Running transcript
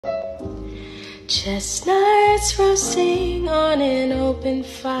Chestnuts roasting on an open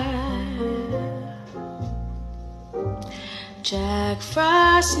fire, Jack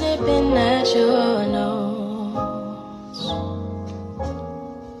Frost nipping at your nose,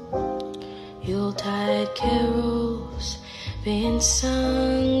 Yuletide carols being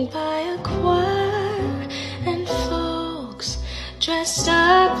sung by a choir, and folks dressed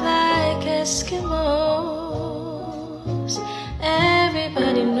up like Eskimos.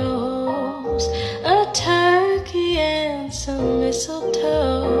 Everybody knows a turkey and some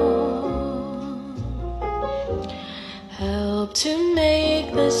mistletoe help to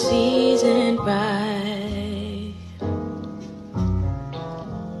make the season bright.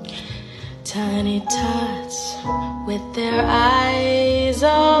 Tiny tots with their eyes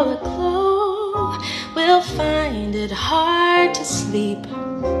all aglow will find it hard to sleep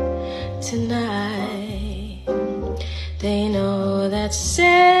tonight. They know that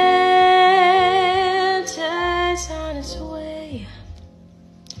Santa's on his way.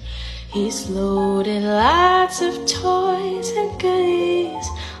 He's loaded lots of toys and goodies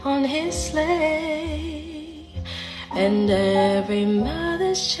on his sleigh, and every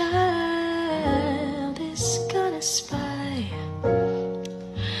mother's child is gonna spy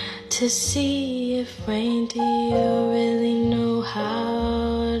to see if reindeer really know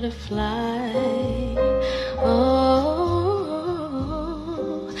how to fly. Oh,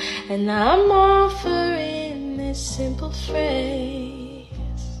 and I'm offering this simple phrase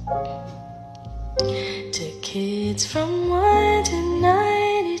to kids from 1 to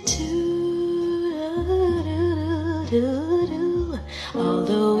 92.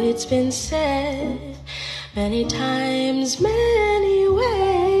 Although it's been said many times, many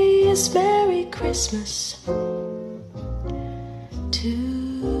ways, Merry Christmas to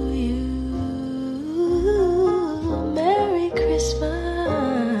you. Merry Christmas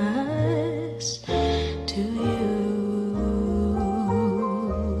to you.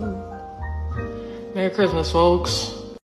 Merry Christmas, folks.